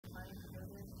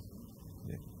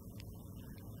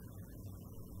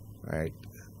right?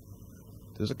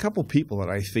 There's a couple people that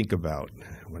I think about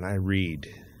when I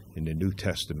read in the New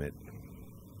Testament.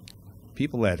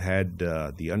 People that had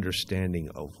the understanding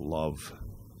of love.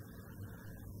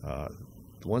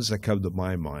 The ones that come to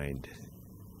my mind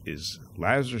is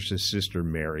Lazarus' sister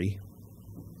Mary,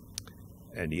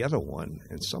 and the other one,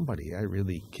 and somebody I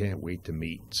really can't wait to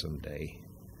meet someday,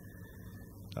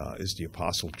 is the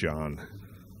Apostle John.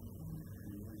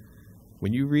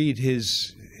 When you read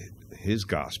his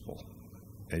gospel,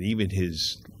 and even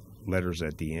his letters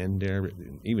at the end there,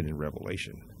 even in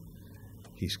Revelation,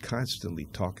 he's constantly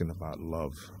talking about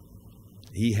love.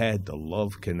 He had the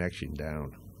love connection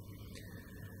down.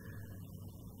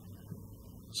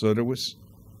 So there was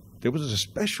a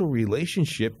special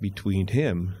relationship between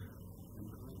him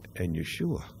and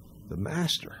Yeshua, the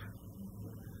Master.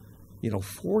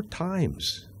 4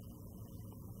 times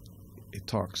it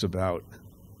talks about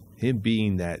him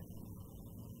being that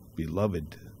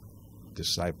beloved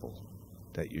disciple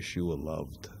that Yeshua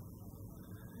loved.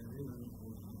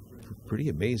 Pretty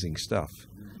amazing stuff.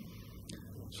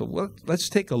 So let's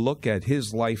take a look at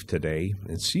his life today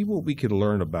and see what we can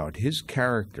learn about his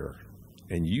character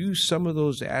and use some of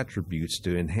those attributes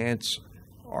to enhance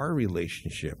our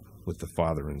relationship with the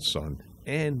Father and Son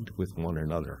and with one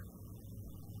another.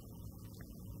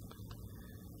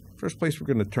 First place we're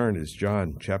going to turn is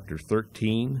John chapter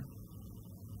 13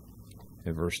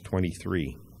 and verse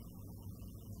 23.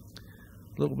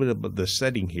 A little bit of the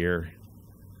setting here.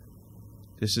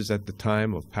 This is at the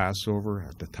time of Passover,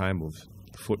 at the time of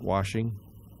foot washing.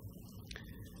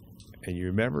 And you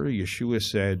remember Yeshua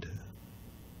said,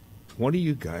 one of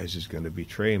you guys is going to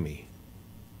betray me.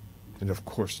 And of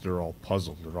course they're all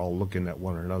puzzled. They're all looking at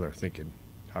one another thinking,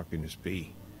 how can this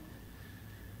be?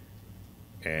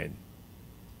 And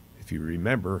if you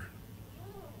remember,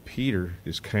 Peter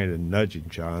is kind of nudging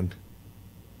John.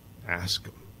 Ask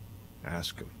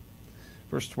him.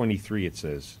 Verse 23 it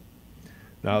says,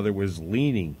 now there was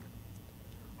leaning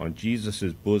on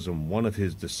Jesus' bosom one of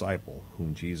his disciples,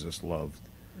 whom Jesus loved.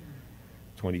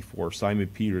 24, Simon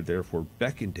Peter therefore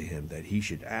beckoned to him that he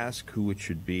should ask who it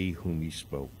should be whom he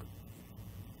spoke.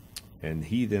 And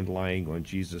he then lying on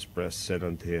Jesus' breast said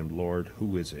unto him, Lord,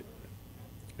 who is it?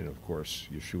 And of course,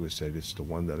 Yeshua said, it's the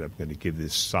one that I'm going to give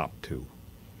this sop to.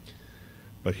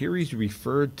 But here he's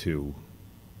referred to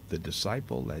the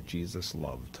disciple that Jesus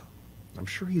loved. I'm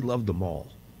sure he loved them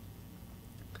all.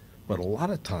 But a lot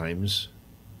of times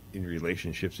in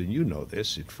relationships, and you know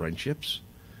this, in friendships,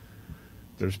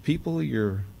 there's people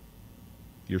you're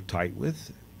tight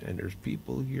with, and there's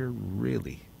people you're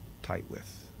really tight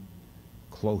with.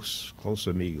 Close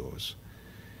amigos.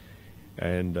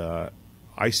 And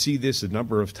I see this a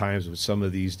number of times with some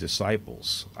of these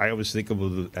disciples. I always think of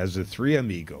them as the 3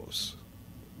 amigos.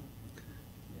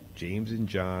 James and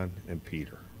John and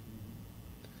Peter.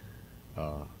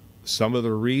 Some of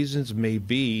the reasons may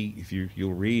be, if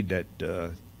you'll read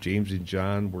that James and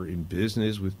John were in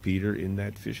business with Peter in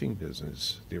that fishing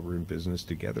business. They were in business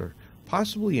together.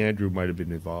 Possibly Andrew might have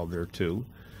been involved there too.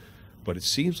 But it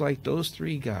seems like those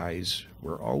 3 guys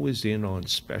were always in on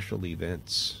special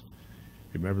events.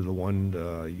 Remember the one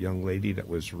young lady that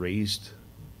was raised?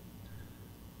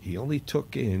 He only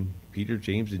took in Peter,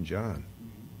 James, and John.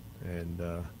 And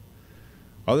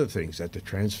other things at the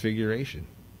Transfiguration.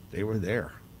 They were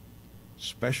there.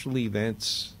 Special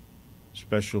events,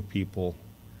 special people,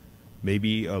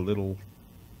 maybe a little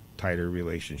tighter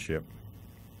relationship.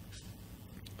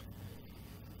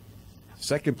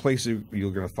 Second place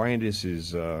you're going to find this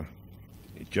is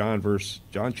John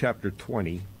chapter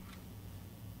 20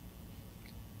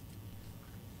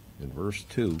 and verse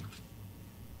 2.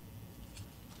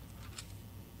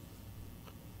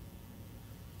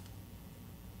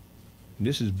 And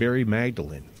this is Mary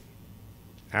Magdalene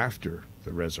after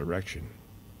the resurrection.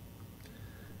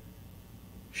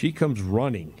 She comes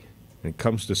running and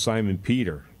comes to Simon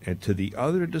Peter and to the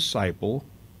other disciple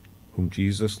whom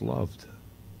Jesus loved,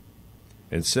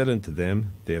 and said unto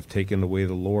them, they have taken away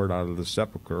the Lord out of the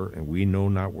sepulchre, and we know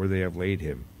not where they have laid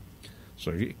him.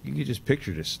 So you can just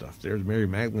picture this stuff. There's Mary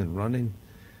Magdalene running,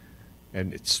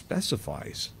 and it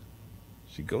specifies.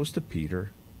 She goes to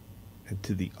Peter and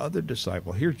to the other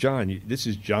disciple. Here, John, this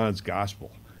is John's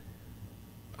gospel.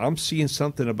 I'm seeing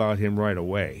something about him right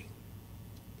away.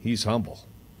 He's humble.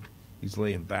 He's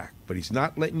laying back, but he's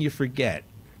not letting you forget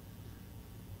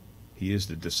he is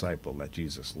the disciple that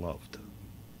Jesus loved.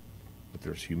 But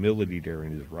there's humility there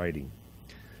in his writing.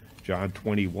 John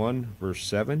 21, verse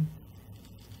 7.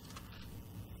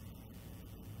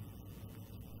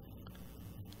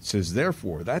 It says,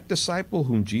 therefore, that disciple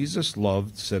whom Jesus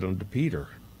loved said unto Peter,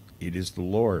 it is the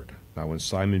Lord. Now when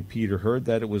Simon Peter heard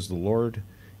that it was the Lord,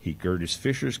 He girt his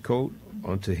fisher's coat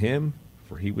unto him,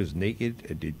 for he was naked,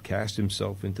 and did cast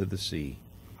himself into the sea.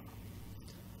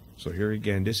 So here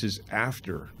again, this is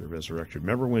after the resurrection.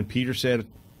 Remember when Peter said,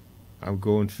 I'm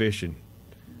going fishing?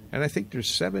 And I think there's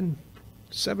seven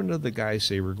of the guys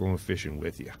say we're going fishing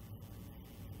with you.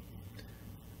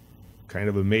 Kind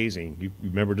of amazing. You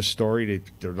remember the story?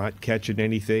 They're not catching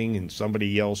anything, and somebody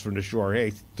yells from the shore,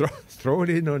 hey, throw it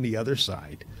in on the other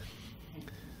side.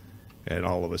 And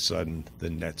all of a sudden, the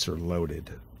nets are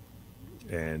loaded.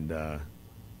 And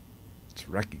it's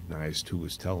recognized who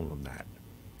was telling them that.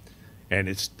 And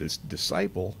it's this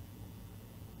disciple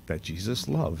that Jesus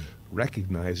loved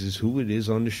recognizes who it is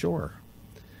on the shore.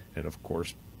 And of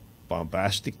course,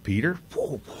 bombastic Peter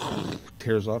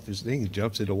tears off his thing,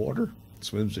 jumps in the water,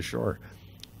 swims ashore.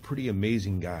 Pretty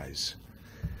amazing guys.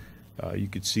 You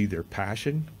could see their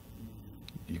passion.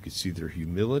 You could see their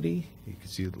humility. You could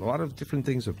see a lot of different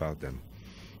things about them.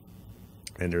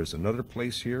 And there's another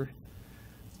place here,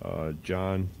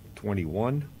 John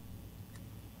 21,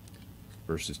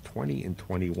 verses 20 and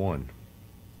 21.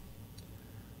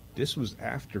 This was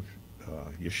after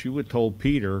Yeshua told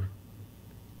Peter,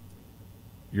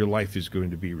 your life is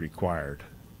going to be required.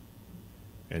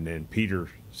 And then Peter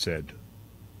said,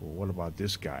 well, what about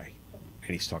this guy?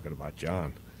 And he's talking about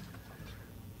John.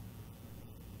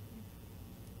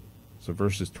 So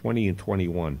verses 20 and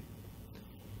 21.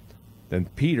 Then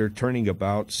Peter, turning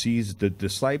about, sees the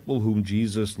disciple whom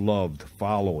Jesus loved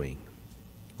following,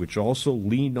 which also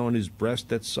leaned on his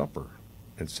breast at supper,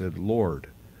 and said, Lord,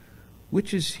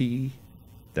 which is he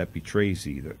that betrays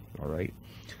thee? All right.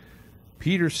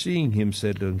 Peter, seeing him,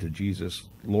 said unto Jesus,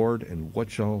 Lord, and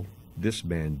what shall this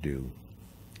man do?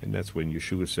 And that's when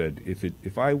Yeshua said,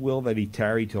 if I will that he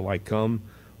tarry till I come,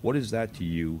 what is that to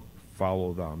you?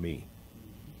 Follow thou me.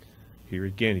 Here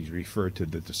again, he's referred to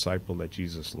the disciple that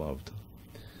Jesus loved.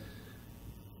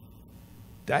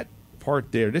 That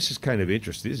part there, this is kind of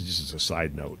interesting. This is just a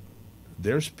side note.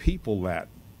 There's people that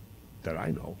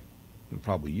I know, and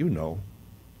probably you know,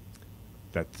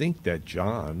 that think that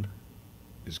John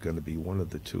is going to be one of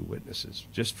the two witnesses,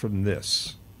 just from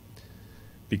this.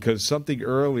 Because something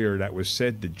earlier that was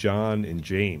said to John and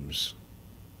James,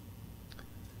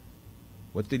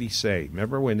 what did he say?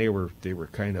 Remember when they were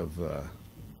kind of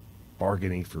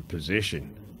bargaining for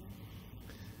position?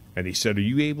 And he said, are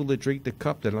you able to drink the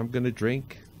cup that I'm going to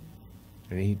drink?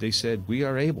 And they said, we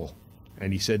are able.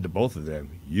 And he said to both of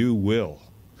them, you will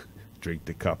drink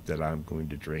the cup that I'm going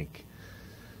to drink.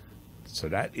 So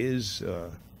that is,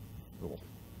 well,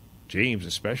 James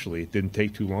especially, it didn't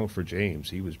take too long for James.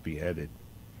 He was beheaded.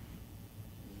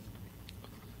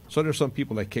 So there's some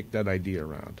people that kick that idea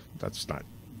around. That's not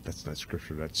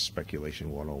scripture. That's speculation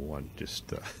 101.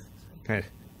 Just kind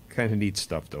of neat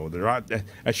stuff, though. They're out.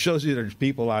 That shows you there's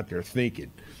people out there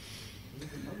thinking.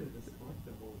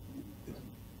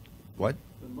 What?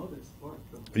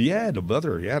 Yeah, the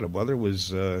mother was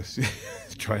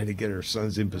trying to get her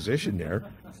sons in position there.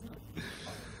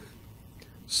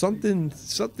 Something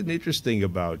interesting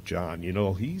about John. You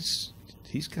know, he's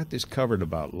got this covered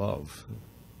about love.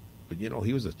 But, you know,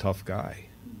 he was a tough guy.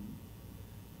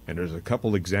 And there's a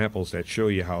couple examples that show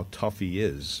you how tough he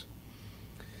is.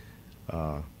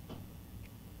 In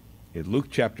Luke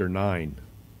chapter 9,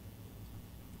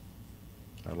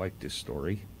 I like this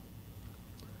story.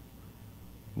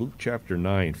 Luke chapter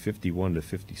 9, 51 to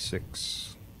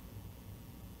 56.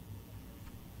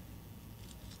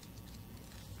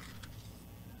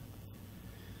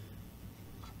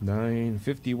 Nine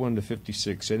 51 to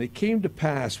 56. And it came to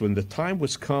pass, when the time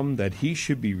was come that he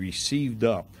should be received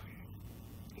up,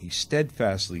 he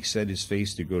steadfastly set his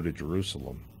face to go to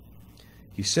Jerusalem.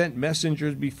 He sent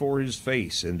messengers before his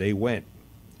face, and they went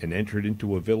and entered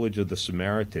into a village of the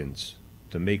Samaritans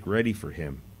to make ready for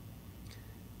him.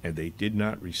 And they did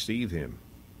not receive him,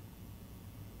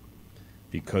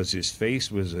 because his face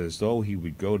was as though he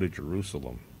would go to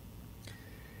Jerusalem.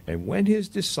 And when his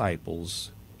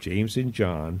disciples, James and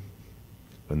John,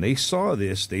 when they saw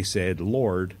this, they said,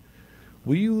 Lord,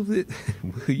 we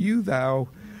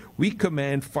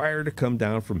command fire to come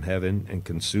down from heaven and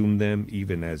consume them,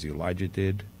 even as Elijah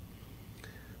did.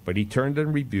 But he turned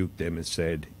and rebuked them and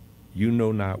said, you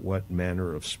know not what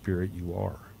manner of spirit you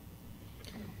are.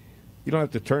 You don't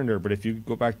have to turn there, but if you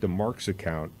go back to Mark's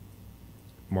account,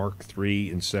 Mark 3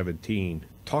 and 17,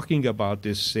 talking about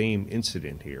this same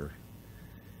incident here,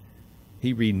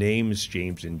 he renames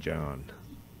James and John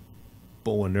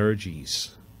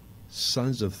Boanerges,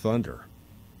 sons of thunder.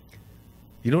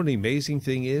 You know what the amazing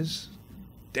thing is?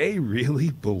 They really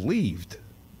believed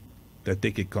that they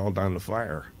could call down the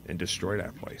fire and destroy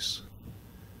that place.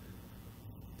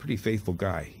 Pretty faithful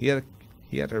guy. He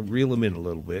he had to reel him in a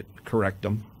little bit, correct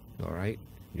him. All right,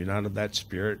 you're not of that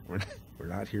spirit. We're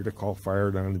not here to call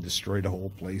fire down and destroy the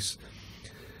whole place.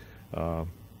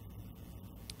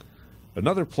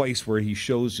 Another place where he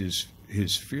shows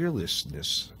his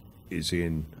fearlessness is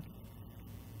in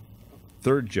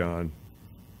 3 John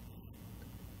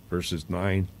verses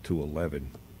 9 to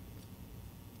 11.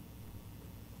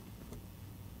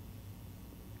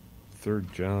 3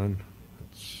 John,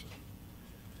 that's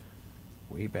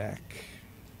way back.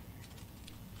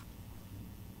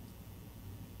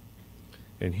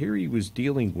 And here he was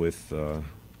dealing with a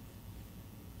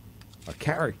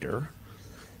character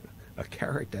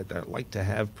that liked to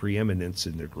have preeminence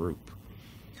in the group.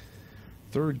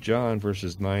 3 John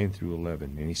verses 9 through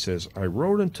 11. And he says, I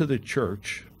wrote unto the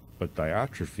church, but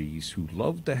Diotrephes, who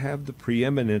loved to have the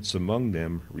preeminence among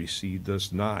them, received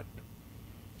us not.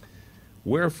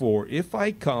 Wherefore, if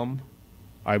I come,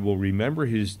 I will remember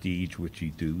his deeds which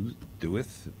he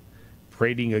doeth,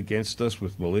 prating against us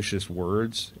with malicious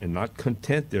words, and not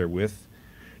content therewith,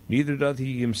 neither doth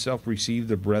he himself receive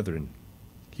the brethren.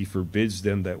 He forbids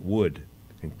them that would,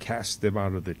 and casts them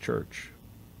out of the church.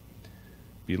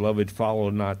 Beloved,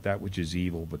 follow not that which is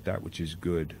evil, but that which is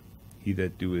good. He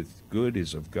that doeth good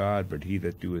is of God, but he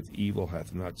that doeth evil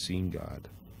hath not seen God.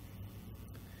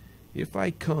 If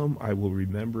I come, I will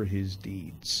remember his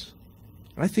deeds.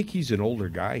 I think he's an older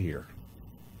guy here.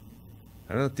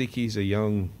 I don't think he's a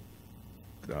young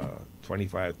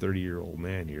 25, 30-year-old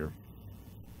man here.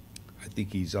 I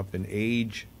think he's up in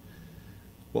age.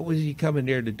 What was he coming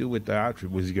there to do with the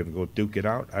outfit? Was he going to go duke it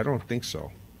out? I don't think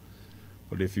so.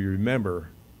 But if you remember,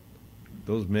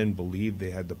 those men believed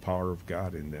they had the power of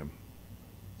God in them.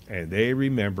 And they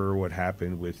remember what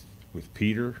happened with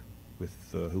Peter, with,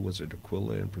 who was it,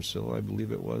 Aquila and Priscilla, I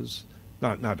believe it was.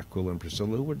 Not Aquila and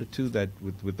Priscilla. Who were the two that,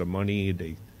 with the money,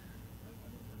 they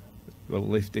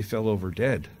fell over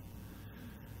dead.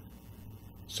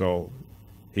 So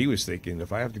he was thinking,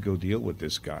 if I have to go deal with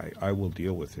this guy, I will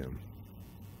deal with him.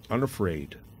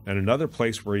 Unafraid. And another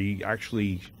place where he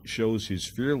actually shows his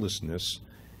fearlessness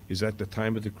is at the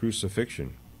time of the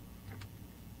crucifixion.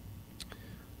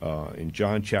 In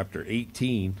John chapter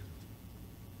 18,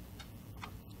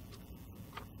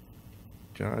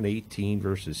 John 18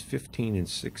 verses 15 and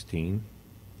 16.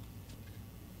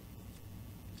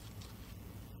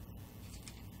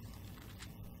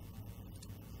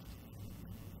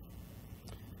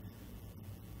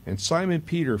 And Simon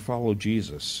Peter followed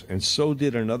Jesus, and so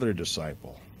did another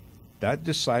disciple. That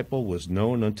disciple was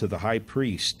known unto the high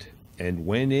priest, and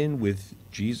went in with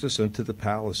Jesus unto the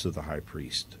palace of the high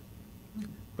priest.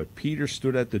 But Peter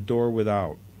stood at the door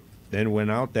without. Then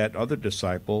went out that other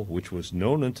disciple, which was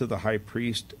known unto the high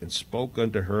priest, and spoke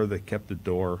unto her that kept the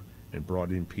door, and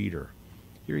brought in Peter.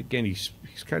 Here again, he's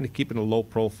kind of keeping a low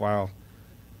profile,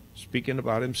 speaking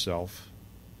about himself,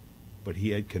 but he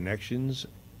had connections,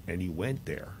 and he went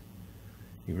there.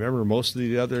 You remember, most of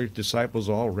the other disciples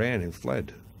all ran and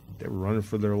fled. They were running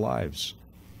for their lives.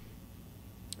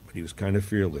 But he was kind of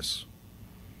fearless.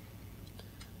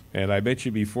 And I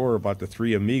mentioned before about the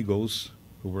three amigos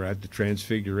who were at the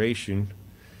Transfiguration.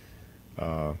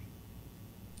 There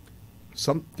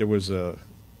was a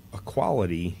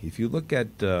quality. If you look at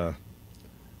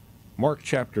Mark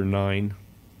chapter 9,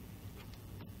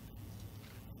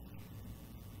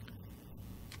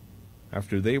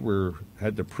 after they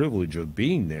had the privilege of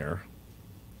being there,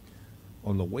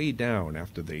 on the way down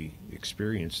after they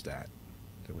experienced that,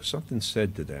 there was something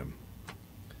said to them.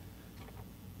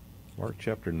 Mark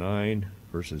chapter 9,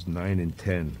 verses 9 and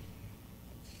 10.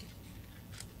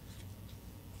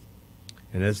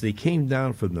 And as they came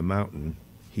down from the mountain,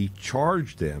 he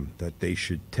charged them that they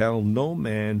should tell no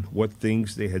man what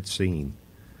things they had seen,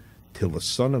 till the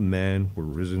Son of Man were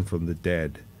risen from the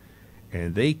dead.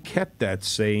 And they kept that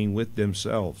saying with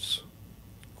themselves,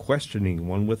 questioning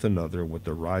one with another what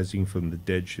the rising from the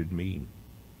dead should mean.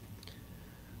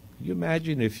 Can you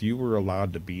imagine if you were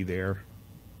allowed to be there?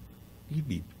 You'd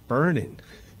be burning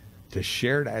to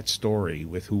share that story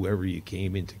with whoever you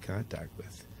came into contact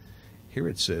with. Here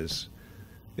it says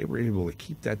they were able to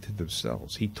keep that to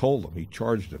themselves. He told them, he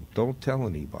charged them, don't tell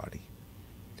anybody.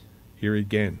 Here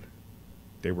again,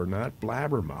 they were not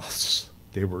blabbermouths.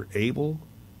 They were able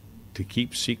to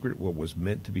keep secret what was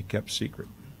meant to be kept secret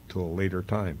till a later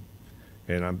time.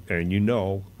 And you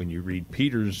know, when you read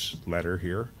Peter's letter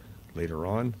here later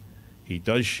on, he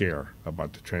does share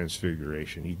about the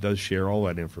Transfiguration. He does share all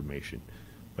that information,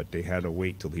 but they had to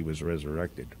wait till he was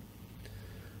resurrected.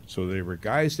 So they were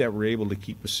guys that were able to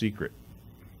keep a secret.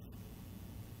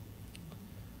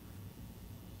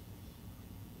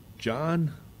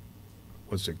 John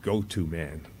was a go-to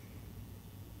man.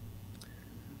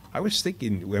 I was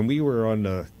thinking when we were on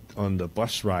the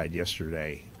bus ride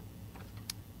yesterday,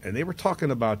 and they were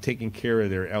talking about taking care of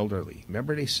their elderly.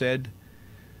 Remember they said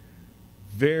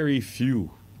very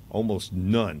few, almost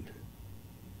none,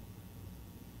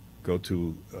 go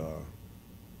to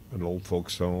an old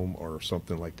folks home or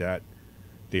something like that.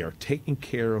 They are taken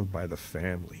care of by the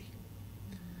family.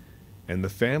 And the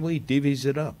family divvies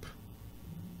it up.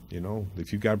 You know,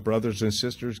 if you got brothers and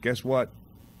sisters, guess what?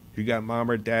 You got mom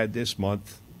or dad this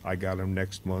month, I got them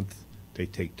next month. They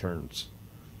take turns.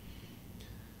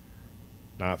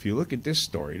 Now, if you look at this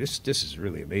story, this is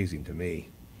really amazing to me.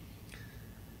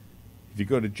 If you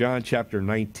go to John chapter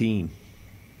 19,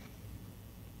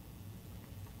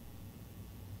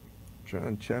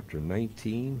 John chapter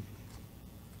 19,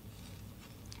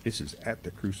 this is at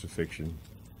the crucifixion,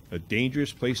 a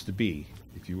dangerous place to be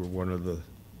if you were one of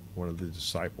the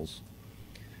disciples.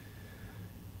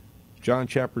 John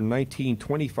chapter 19,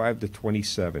 25 to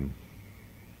 27.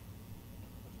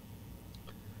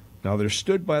 Now there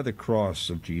stood by the cross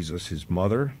of Jesus his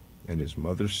mother and his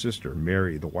mother's sister,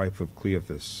 Mary, the wife of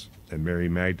Cleophas, and Mary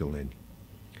Magdalene.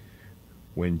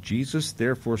 When Jesus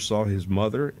therefore saw his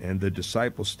mother and the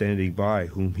disciple standing by,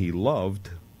 whom he loved,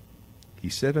 he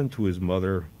said unto his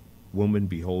mother, Woman,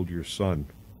 behold your son.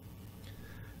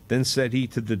 Then said he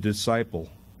to the disciple,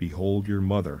 Behold your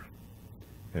mother.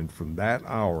 And from that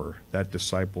hour that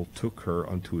disciple took her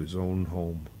unto his own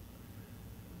home.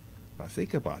 Now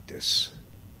think about this.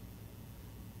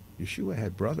 Yeshua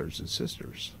had brothers and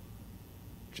sisters,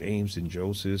 James and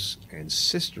Joseph, and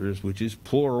sisters, which is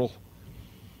plural.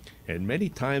 And many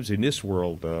times in this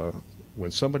world,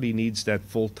 when somebody needs that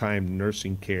full-time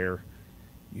nursing care,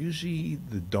 usually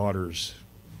the daughters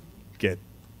get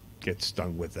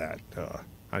stung with that.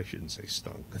 I shouldn't say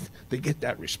stung. They get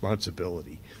that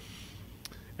responsibility.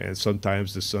 And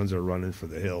sometimes the sons are running for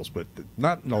the hills, but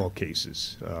not in all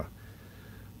cases.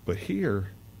 But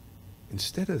here,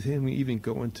 instead of him even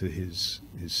going to his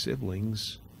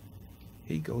siblings,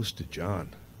 he goes to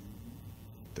John,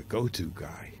 the go-to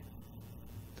guy,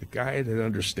 the guy that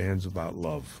understands about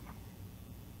love.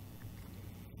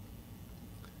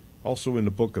 Also in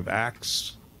the book of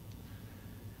Acts,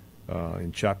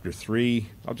 in chapter 3,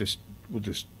 we'll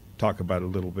just talk about it a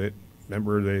little bit.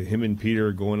 Remember him and Peter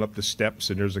are going up the steps,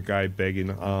 and there's a guy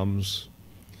begging alms,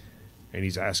 and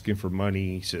he's asking for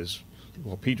money. He says,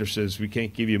 well, Peter says, we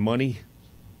can't give you money,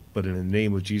 but in the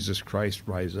name of Jesus Christ,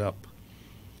 rise up.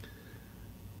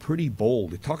 Pretty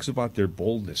bold. It talks about their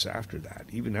boldness after that,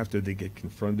 even after they get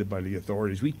confronted by the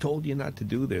authorities. We told you not to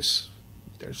do this.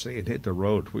 They're saying, hit the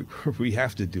road. We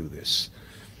have to do this.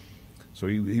 So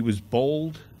he was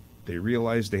bold. They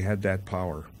realized they had that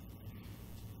power.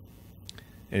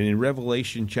 And in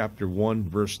Revelation chapter 1,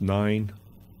 verse 9,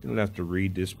 you don't have to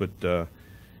read this, but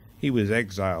he was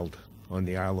exiled on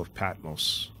the Isle of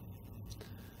Patmos.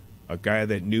 A guy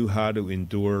that knew how to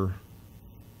endure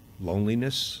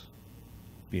loneliness,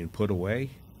 being put away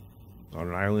on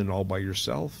an island all by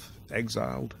yourself,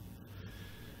 exiled,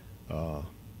 and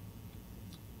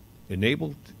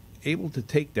able to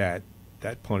take that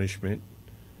punishment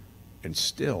and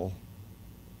still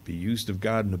be used of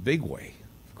God in a big way.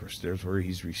 Of course, there's where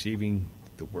he's receiving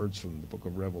the words from the book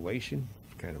of Revelation.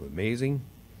 It's kind of amazing.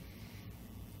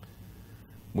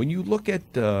 When you look at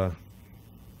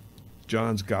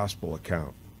John's gospel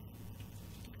account,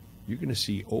 you're going to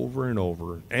see over and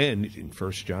over, and in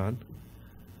 1 John,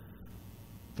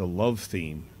 the love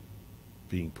theme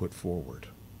being put forward.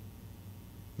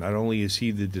 Not only is he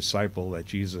the disciple that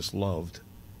Jesus loved,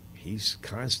 he's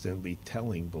constantly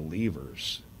telling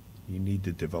believers, you need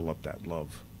to develop that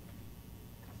love.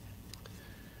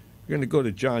 We're going to go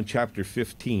to John chapter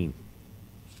 15.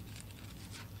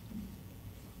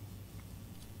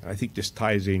 I think this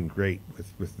ties in great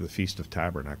with the Feast of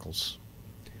Tabernacles.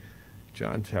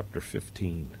 John chapter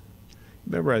 15.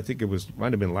 Remember, I think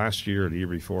might have been last year or the year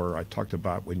before, I talked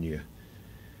about when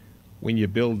you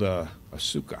build a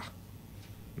sukkah.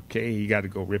 Okay, you got to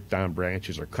go rip down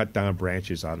branches or cut down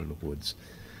branches out of the woods.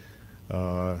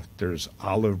 There's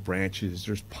olive branches,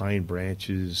 there's pine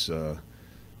branches,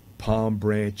 palm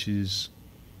branches,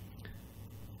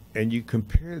 and you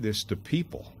compare this to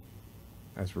people,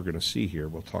 as we're going to see here.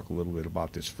 We'll talk a little bit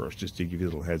about this first, just to give you a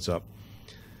little heads up.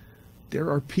 There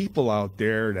are people out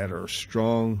there that are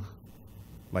strong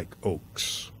like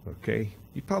oaks, okay?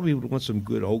 You probably would want some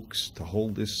good oaks to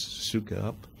hold this sukkah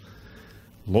up.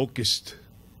 Locust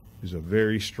is a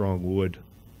very strong wood.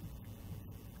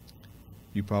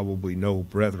 You probably know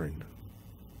brethren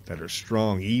that are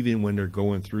strong even when they're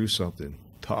going through something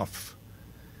tough.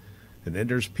 And then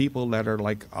there's people that are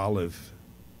like olive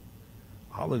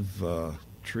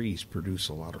trees produce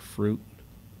a lot of fruit.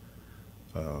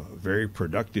 a very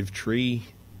productive tree,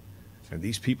 and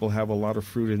these people have a lot of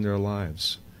fruit in their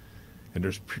lives. And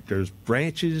there's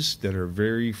branches that are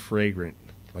very fragrant,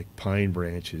 like pine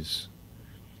branches.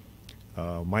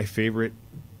 My favorite,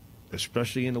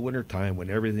 especially in the wintertime when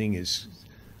everything is,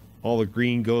 all the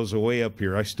green goes away up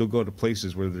here. I still go to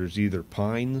places where there's either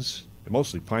pines,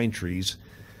 mostly pine trees,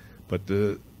 but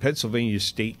the Pennsylvania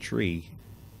state tree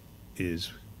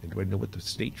is, anybody know what the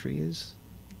state tree is?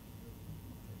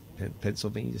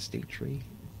 Pennsylvania state tree?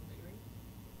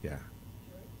 Yeah.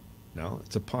 No,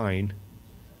 it's a pine.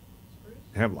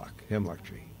 Hemlock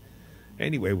tree.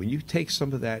 Anyway, when you take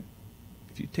some of that,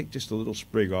 if you take just a little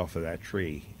sprig off of that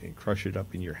tree and crush it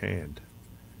up in your hand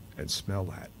and smell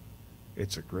that,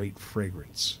 it's a great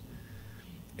fragrance.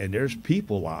 And there's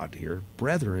people out here,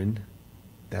 brethren,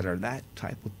 that are that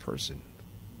type of person.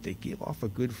 They give off a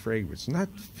good fragrance,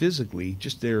 not physically,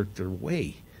 just their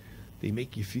way. They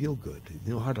make you feel good.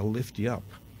 They know how to lift you up.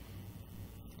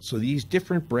 So these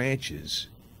different branches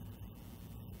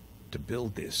to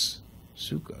build this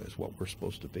sukkah is what we're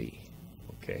supposed to be.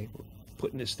 Okay? We're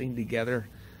putting this thing together,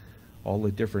 all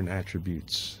the different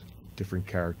attributes, different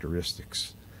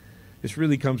characteristics. This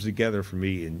really comes together for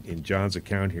me in John's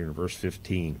account here in verse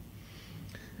 15.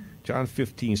 John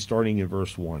 15, starting in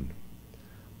verse 1.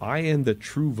 I am the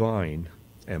true vine,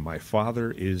 and my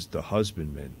Father is the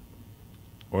husbandman,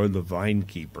 or the vine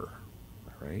keeper.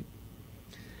 All right?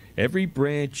 Every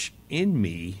branch in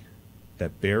me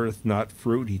that beareth not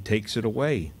fruit, he takes it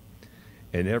away.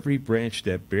 And every branch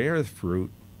that beareth fruit,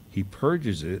 he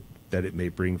purges it, that it may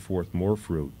bring forth more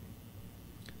fruit.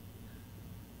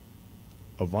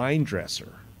 A vine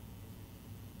dresser,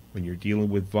 when you're dealing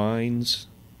with vines,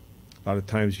 a lot of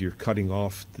times you're cutting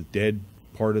off the dead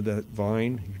part of that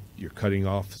vine. You're cutting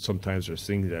off, sometimes there's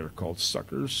things that are called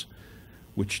suckers,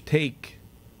 which take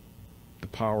the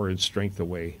power and strength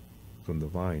away from the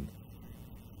vine.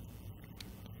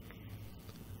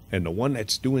 And the one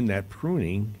that's doing that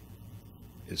pruning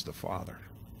is the Father.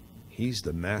 He's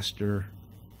the master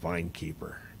vine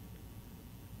keeper.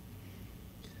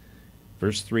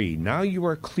 Verse 3, now you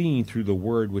are clean through the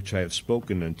word which I have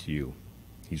spoken unto you.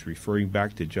 He's referring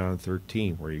back to John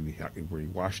 13, where he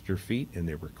washed their feet and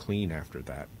they were clean after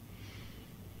that.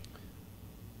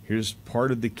 Here's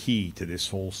part of the key to this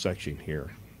whole section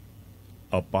here.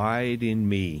 Abide in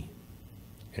me,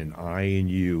 and I in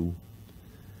you,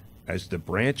 as the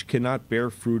branch cannot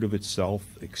bear fruit of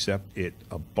itself except it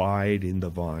abide in the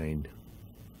vine.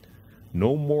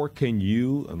 No more can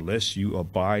you unless you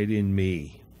abide in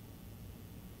me.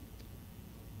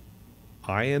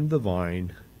 I am the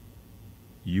vine,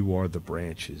 you are the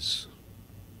branches.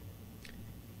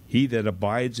 He that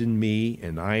abides in me,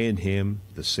 and I in him,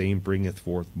 the same bringeth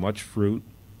forth much fruit,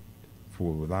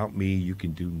 for without me you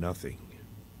can do nothing.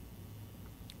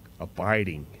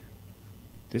 Abiding.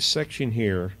 This section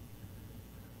here,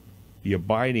 the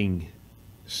abiding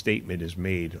statement is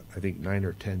made, I think, 9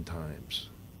 or 10 times.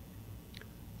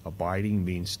 Abiding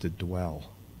means to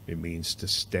dwell. It means to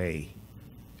stay.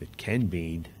 It can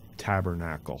mean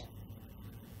tabernacle.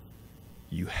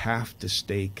 You have to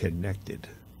stay connected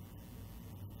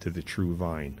to the true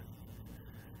vine.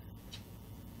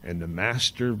 And the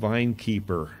master vine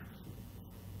keeper,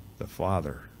 the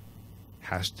Father,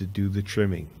 has to do the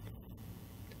trimming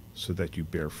so that you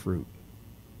bear fruit.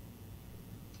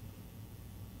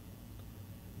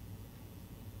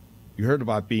 You heard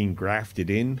about being grafted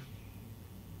in.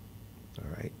 All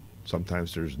right.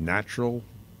 Sometimes there's natural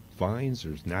vines,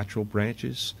 there's natural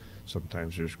branches.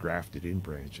 Sometimes there's grafted in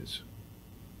branches.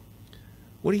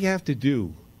 What do you have to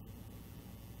do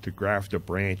to graft a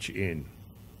branch in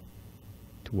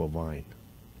to a vine?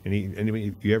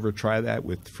 Anybody, you ever try that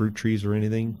with fruit trees or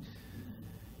anything?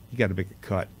 You got to make a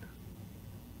cut.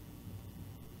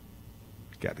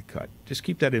 You got to cut. Just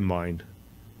keep that in mind.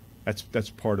 That's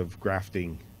part of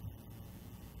grafting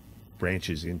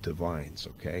branches into vines,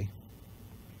 okay?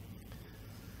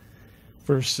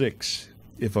 Verse 6,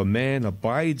 if a man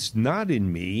abides not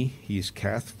in me, he is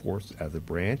cast forth as a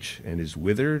branch, and is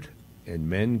withered, and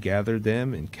men gather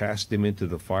them, and cast them into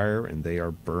the fire, and they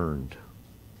are burned.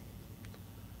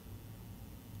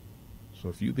 So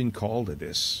if you've been called to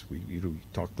this, we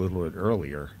talked a little bit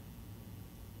earlier,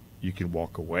 you can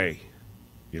walk away.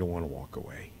 You don't want to walk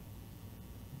away.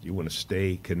 You want to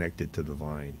stay connected to the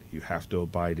vine. You have to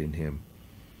abide in him.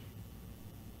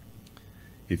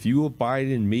 If you abide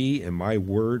in me and my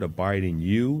word abide in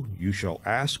you, you shall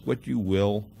ask what you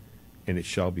will, and it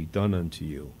shall be done unto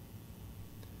you.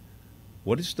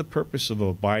 What is the purpose of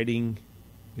abiding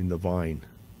in the vine?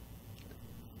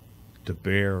 To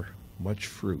bear much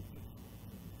fruit.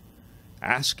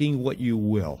 Asking what you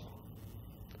will.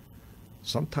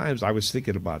 Sometimes I was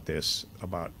thinking about this,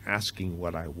 about asking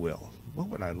what I will. What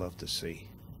would I love to see?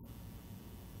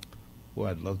 Well,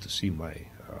 I'd love to see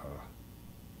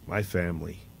my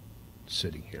family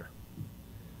sitting here.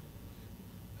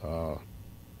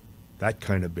 That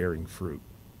kind of bearing fruit.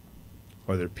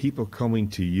 Are there people coming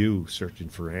to you searching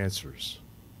for answers?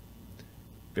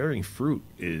 Bearing fruit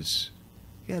is,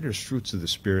 there's fruits of the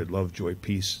Spirit, love, joy,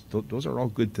 peace. Those are all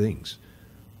good things.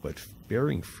 But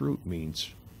bearing fruit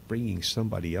means bringing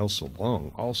somebody else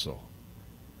along also.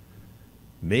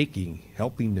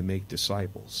 Helping to make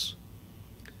disciples.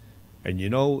 And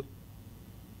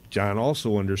John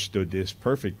also understood this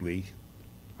perfectly.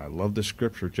 I love the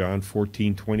scripture, John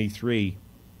 14:23.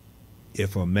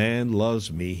 If a man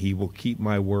loves me, he will keep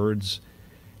my words,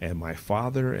 and my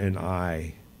Father and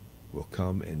I will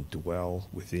come and dwell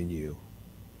within you.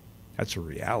 That's a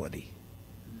reality.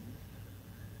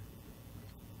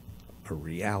 A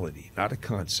reality, not a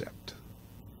concept.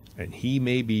 And he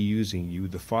may be using you,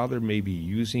 the Father may be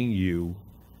using you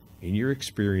in your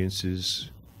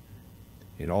experiences,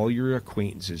 in all your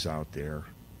acquaintances out there,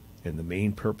 and the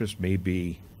main purpose may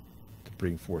be to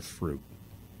bring forth fruit.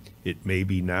 It may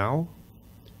be now,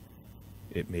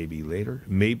 it may be later,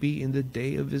 maybe in the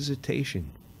day of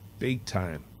visitation, big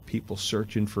time, people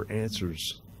searching for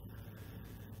answers.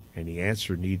 And the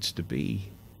answer needs to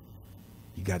be,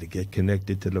 you got to get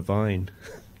connected to the vine.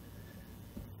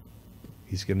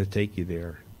 He's going to take you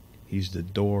there. He's the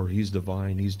door, he's the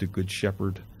vine, he's the good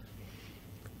shepherd.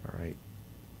 All right.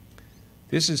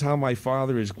 This is how my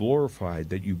Father is glorified,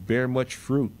 that you bear much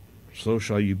fruit, so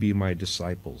shall you be my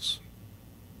disciples.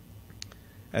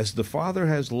 As the Father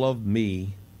has loved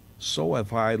me, so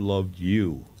have I loved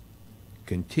you.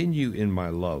 Continue in my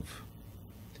love.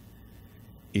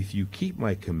 If you keep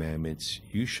my commandments,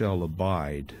 you shall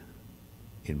abide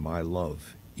in my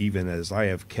love, even as I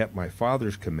have kept my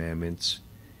Father's commandments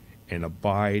and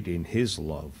abide in his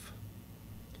love.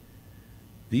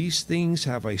 These things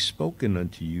have I spoken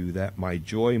unto you, that my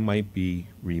joy might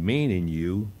remain in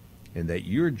you, and that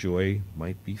your joy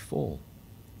might be full.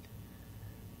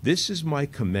 This is my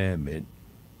commandment,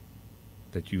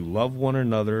 that you love one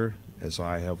another as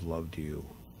I have loved you.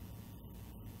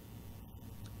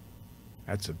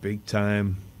 That's a big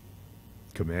time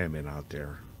commandment out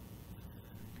there.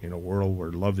 In a world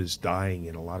where love is dying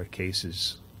in a lot of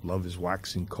cases, love is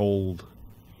waxing cold.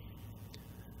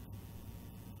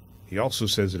 He also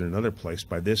says in another place,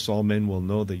 by this all men will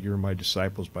know that you're my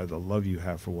disciples, by the love you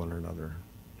have for one another.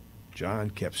 John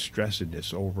kept stressing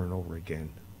this over and over again,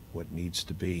 what needs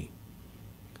to be.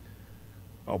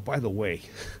 Oh, by the way,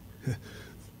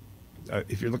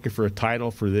 if you're looking for a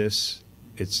title for this,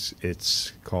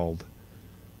 it's called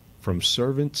From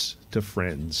Servants to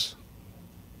Friends.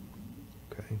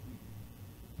 Okay?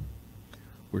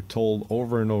 We're told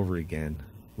over and over again,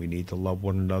 we need to love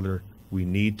one another. We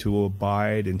need to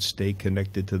abide and stay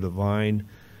connected to the vine.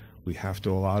 We have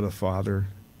to allow the Father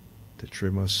to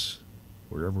trim us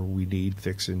wherever we need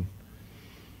fixing.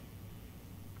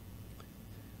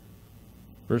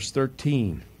 Verse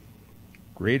 13,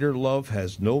 greater love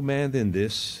has no man than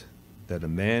this, that a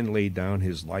man lay down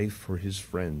his life for his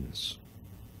friends.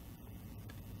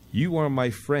 You are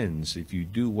my friends if you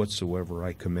do whatsoever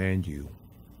I command you.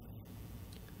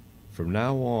 From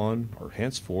now on, or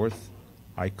henceforth,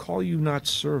 I call you not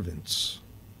servants,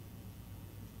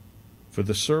 for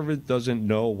the servant doesn't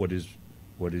know what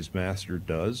his master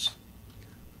does,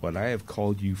 but I have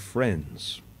called you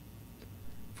friends.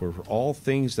 For all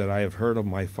things that I have heard of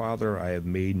my Father I have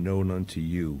made known unto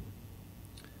you.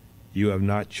 You have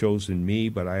not chosen me,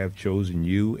 but I have chosen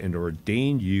you, and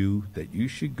ordained you that you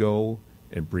should go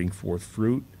and bring forth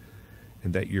fruit,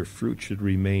 and that your fruit should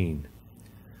remain,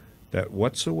 that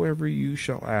whatsoever you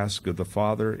shall ask of the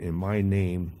Father in my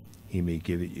name, he may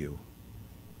give it you.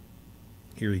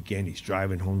 Here again, he's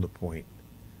driving home the point.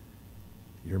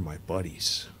 You're my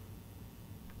buddies.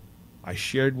 I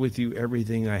shared with you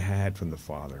everything I had from the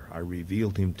Father. I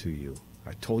revealed him to you.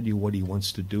 I told you what he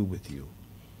wants to do with you.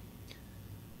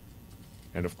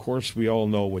 And of course, we all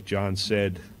know what John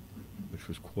said, which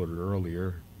was quoted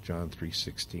earlier, John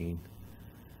 3:16.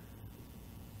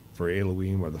 For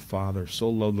Elohim, or the Father, so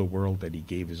loved the world that he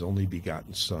gave his only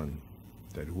begotten Son,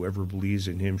 that whoever believes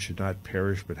in him should not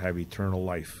perish but have eternal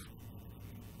life.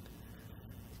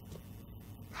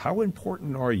 How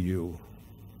important are you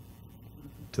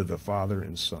to the Father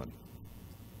and Son?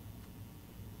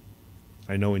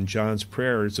 I know in John's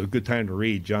prayer, it's a good time to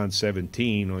read John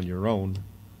 17 on your own.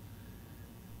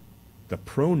 The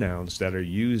pronouns that are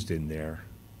used in there,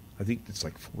 I think it's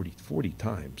like 40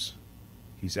 times.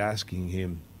 He's asking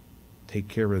him, take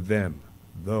care of them,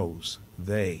 those,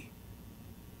 they.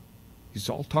 He's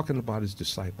all talking about his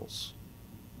disciples.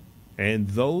 And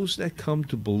those that come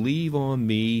to believe on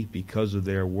me because of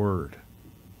their word.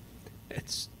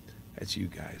 That's you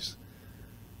guys.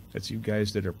 That's you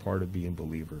guys that are part of being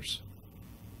believers.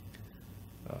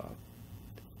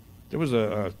 There was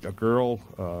a girl,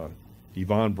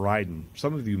 Yvonne Bryden.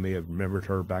 Some of you may have remembered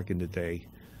her back in the day.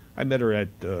 I met her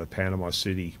at Panama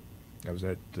City. I was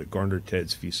at Garner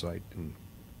Ted's feast site. And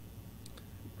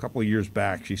a couple of years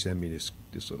back, she sent me this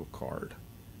little card.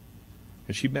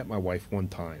 And she met my wife one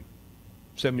time.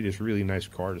 Sent me this really nice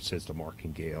card that says to Mark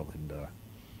and Gail.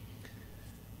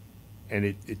 And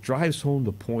it drives home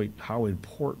the point how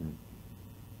important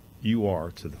you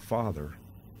are to the Father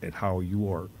and how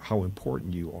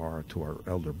important you are to our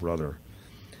elder brother.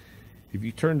 If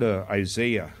you turn to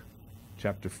Isaiah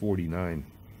chapter 49.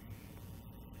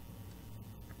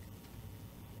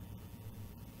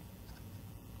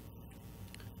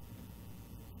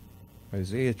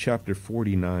 Isaiah chapter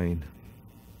 49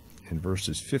 and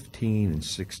verses 15 and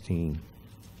 16.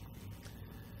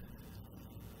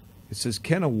 It says,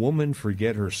 "Can a woman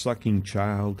forget her sucking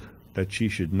child, that she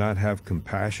should not have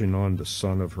compassion on the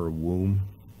son of her womb?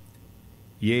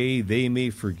 Yea, they may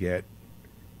forget,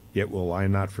 yet will I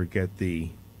not forget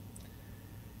thee.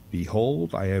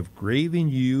 Behold, I have graven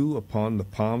you upon the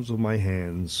palms of my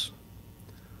hands.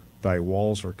 Thy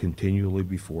walls are continually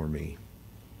before me."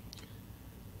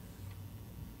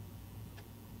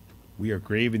 We are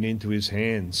graven into his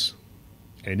hands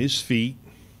and his feet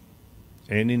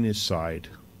and in his side.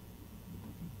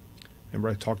 Remember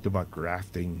I talked about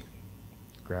grafting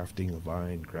a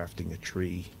vine, grafting a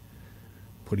tree,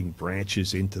 putting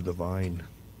branches into the vine.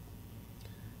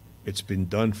 It's been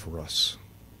done for us.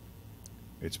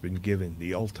 It's been given,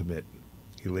 the ultimate.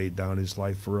 He laid down his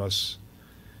life for us.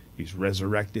 He's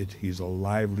resurrected. He's a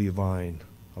lively vine,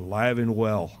 alive and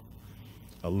well,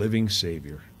 a living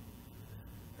Savior.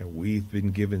 And we've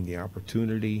been given the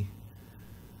opportunity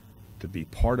to be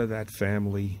part of that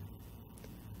family.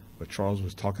 What Charles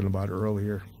was talking about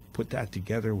earlier, put that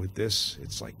together with this,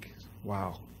 it's like,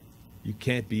 wow, you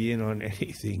can't be in on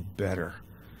anything better.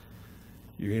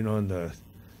 You're in on the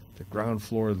ground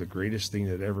floor of the greatest thing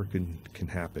that ever can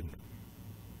happen.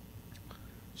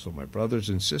 So my brothers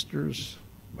and sisters,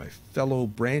 my fellow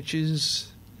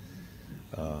branches,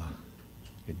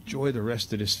 enjoy the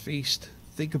rest of this feast.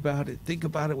 Think about it. Think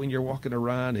about it when you're walking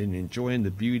around and enjoying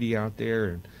the beauty out there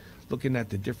and looking at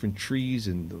the different trees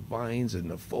and the vines and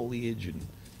the foliage. And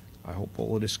I hope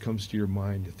all of this comes to your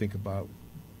mind to think about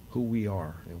who we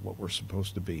are and what we're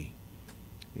supposed to be.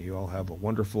 You all have a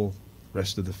wonderful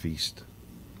rest of the feast.